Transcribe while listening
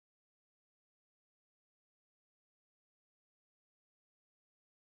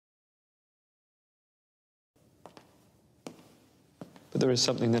But there is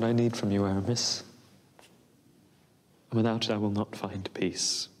something that I need from you, Aramis. And without it, I will not find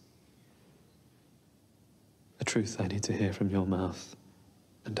peace. The truth I need to hear from your mouth.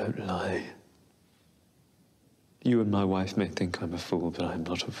 And don't lie. You and my wife may think I'm a fool, but I'm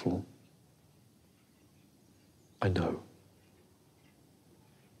not a fool. I know.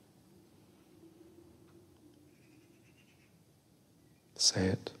 Say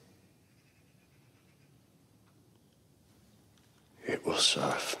it. It will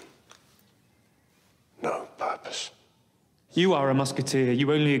serve no purpose. You are a musketeer.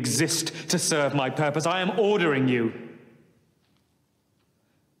 You only exist to serve my purpose. I am ordering you.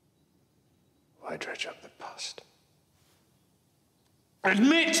 Why dredge up the past?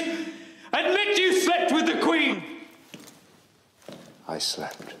 Admit! Admit you slept with the Queen! I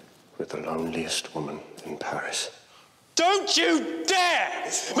slept with the loneliest woman in Paris. Don't you dare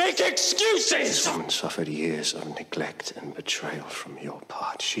make excuses! This woman suffered years of neglect and betrayal from your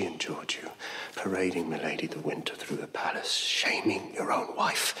part. She endured you, parading Milady the Winter through the palace, shaming your own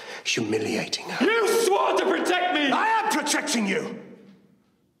wife, humiliating her. You swore to protect me! I am protecting you!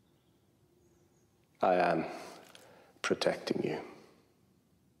 I am protecting you.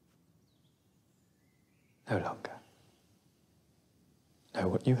 No longer. No,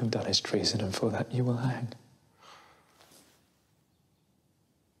 what you have done is treason, and for that you will hang.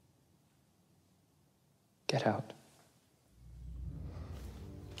 Get out.